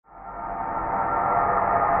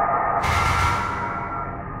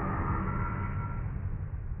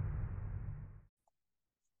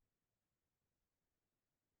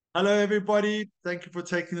Hello, everybody. Thank you for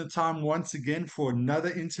taking the time once again for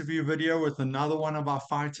another interview video with another one of our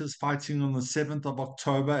fighters fighting on the 7th of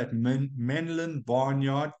October at Menlyn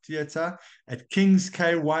Barnyard Theatre at King's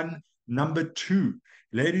K1 number 2.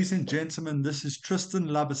 Ladies and gentlemen, this is Tristan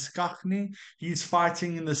Labuschagne. He's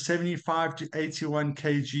fighting in the 75 to 81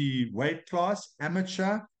 kg weight class,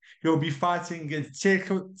 amateur. He'll be fighting against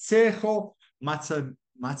Tsejo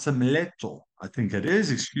Matameleto, I think it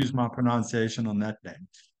is. Excuse my pronunciation on that name.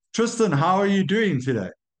 Tristan, how are you doing today?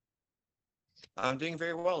 I'm doing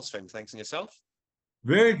very well, Sven. Thanks. And yourself?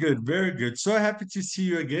 Very good, very good. So happy to see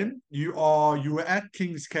you again. You were at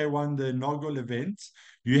King's K1, the inaugural event.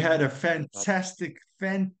 You had a Uh,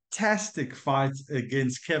 fantastic fight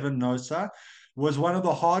against Kevin Nosa. Was one of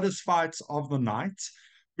the hardest fights of the night.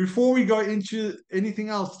 Before we go into anything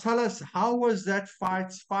else, tell us how was that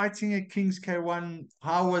fight fighting at King's K1?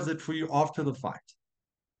 How was it for you after the fight?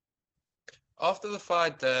 After the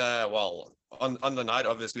fight, on the night,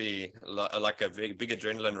 obviously, like a big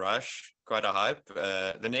adrenaline rush, quite a hype.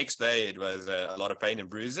 The next day, it was a lot of pain and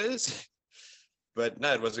bruises, but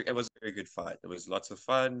no, it was a very good fight. It was lots of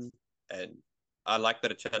fun, and I like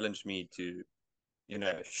that it challenged me to,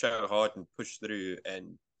 show heart and push through,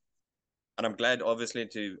 and I'm glad, obviously,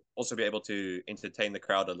 to also be able to entertain the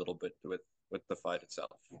crowd a little bit with the fight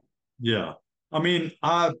itself. Yeah. I mean,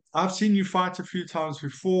 I've seen you fight a few times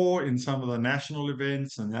before in some of the national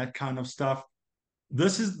events and that kind of stuff.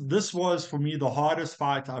 This was for me the hardest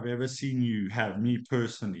fight I've ever seen you have, me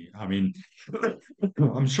personally. I mean,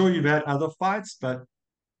 I'm sure you've had other fights, but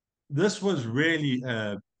this was really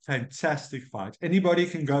a fantastic fight. Anybody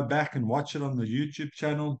can go back and watch it on the YouTube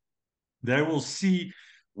channel. They will see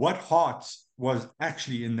what heart was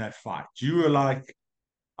actually in that fight. You were like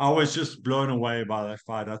I was just blown away by that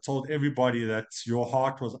fight. I told everybody that your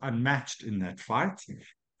heart was unmatched in that fight.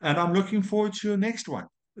 And I'm looking forward to your next one.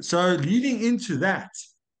 So, leading into that,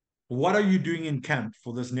 what are you doing in camp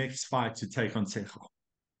for this next fight to take on Sejo?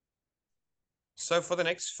 So for the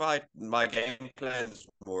next fight, my game plan is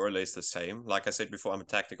more or less the same. Like I said before, I'm a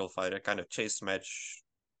tactical fighter, kind of chess match,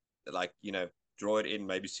 like, draw it in,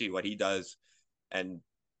 maybe see what he does, and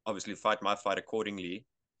obviously fight my fight accordingly,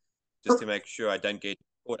 just to make sure I don't get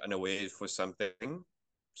caught unawares for something.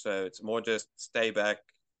 So it's more just stay back,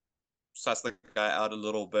 suss the guy out a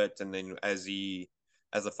little bit, and then as the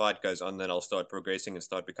fight goes on, then I'll start progressing and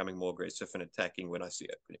start becoming more aggressive and attacking when I see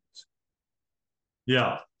openings.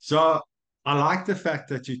 Yeah. So, I like the fact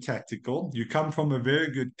that you're tactical. You come from a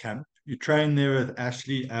very good camp. You train there with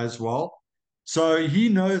Ashley as well. So he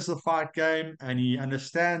knows the fight game and he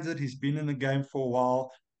understands it. He's been in the game for a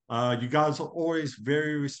while. You guys are always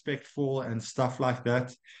very respectful and stuff like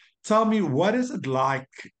that. Tell me, what is it like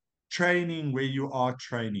training where you are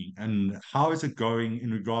training, and how is it going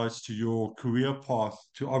in regards to your career path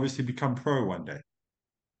to obviously become pro one day?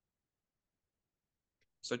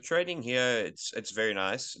 So training here, it's very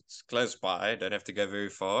nice. It's close by. Don't have to go very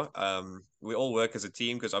far. We all work as a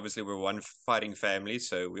team because obviously we're one fighting family.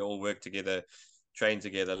 So we all work together, train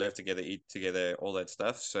together, live together, eat together, all that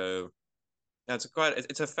stuff. So yeah,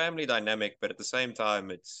 it's a family dynamic, but at the same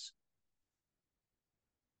time, it's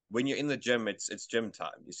when you're in the gym, it's gym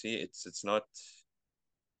time. You see, it's not.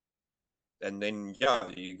 And then yeah,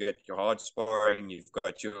 you get your hard sparring, you've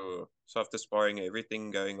got your softer sparring,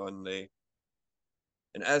 everything going on there.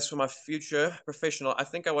 And as for my future professional, I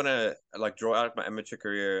think I want to like draw out my amateur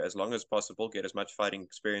career as long as possible, get as much fighting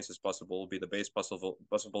experience as possible, be the best possible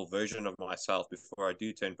version of myself before I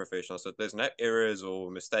do turn professional. So there's no errors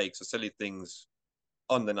or mistakes or silly things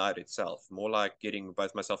on the night itself. More like getting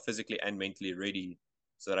both myself physically and mentally ready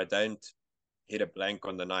so that I don't hit a blank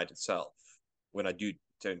on the night itself when I do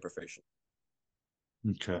turn professional.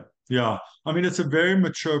 Okay. Yeah. I mean, it's a very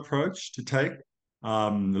mature approach to take.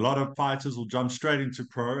 A lot of fighters will jump straight into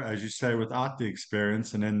pro, as you say, without the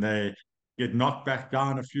experience, and then they get knocked back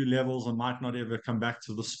down a few levels and might not ever come back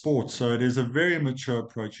to the sport. So it is a very mature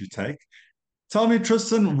approach you take. Tell me,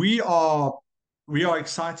 Tristan, we are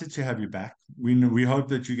excited to have you back. We hope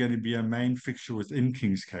that you're going to be a main fixture within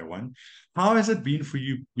Kings K1. How has it been for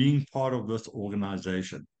you being part of this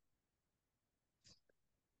organization?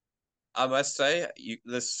 I must say,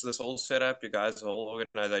 this whole setup, you guys, the whole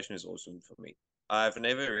organization is awesome for me. I've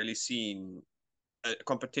never really seen a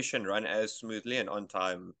competition run as smoothly and on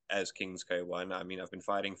time as Kings K1. I mean, I've been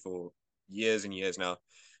fighting for years and years now,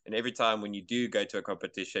 and every time when you do go to a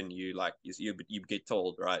competition, you get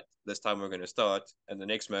told, right, this time we're going to start, and the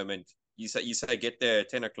next moment you say get there at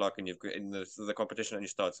 10 o'clock, and you've got in the competition only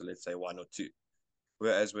starts at, let's say, 1 or 2.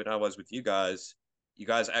 Whereas when I was with you guys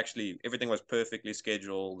actually everything was perfectly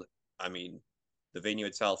scheduled. I mean, the venue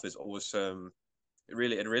itself is awesome.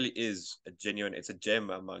 it really is a genuine. It's a gem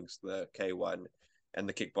amongst the K1 and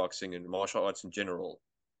the kickboxing and martial arts in general.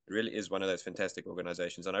 It really is one of those fantastic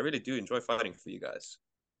organizations, and I really do enjoy fighting for you guys.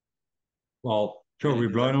 Well, sure, Really we're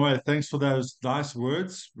do. blown away. Thanks for those nice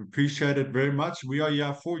words. We appreciate it very much. We are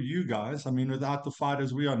here for you guys. I mean, without the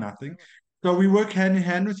fighters, we are nothing. So we work hand in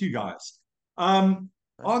hand with you guys. On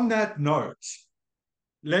that note,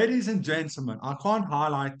 ladies and gentlemen, I can't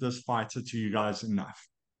highlight this fighter to you guys enough.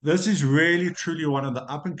 This is really, truly one of the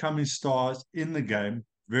up and coming stars in the game.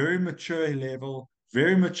 Very mature level,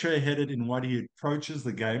 very mature headed in what he approaches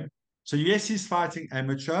the game. So, yes, he's fighting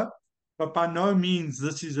amateur, but by no means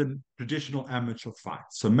this is a traditional amateur fight.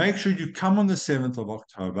 So, make sure you come on the 7th of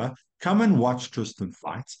October, come and watch Tristan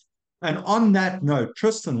fight. And on that note,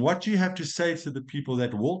 Tristan, what do you have to say to the people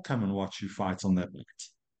that will come and watch you fight on that night?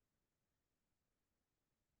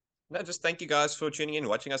 No, just thank you guys for tuning in,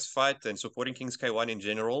 watching us fight, and supporting Kings K1 in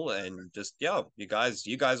general. And just yeah, you guys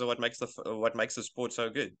are what makes the sport so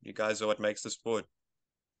good. You guys are what makes the sport.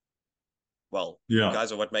 Well, you Yeah.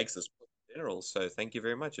 guys are what makes the sport in general. So thank you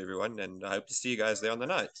very much, everyone, and I hope to see you guys there on the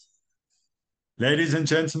night. Ladies and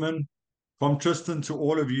gentlemen, from Tristan to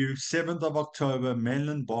all of you, 7th of October,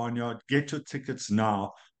 Menlyn Barnyard. Get your tickets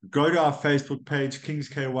now. Go to our Facebook page, Kings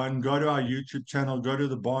K1. Go to our YouTube channel. Go to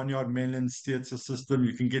the Barnyard Menlyn Theatre System.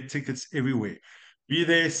 You can get tickets everywhere. Be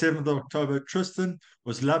there 7th of October. Tristan,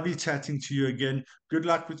 was lovely chatting to you again. Good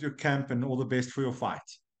luck with your camp and all the best for your fight.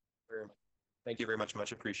 Thank you very much.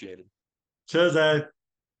 Much appreciated. Cheers, eh?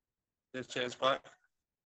 Cheers. Bye.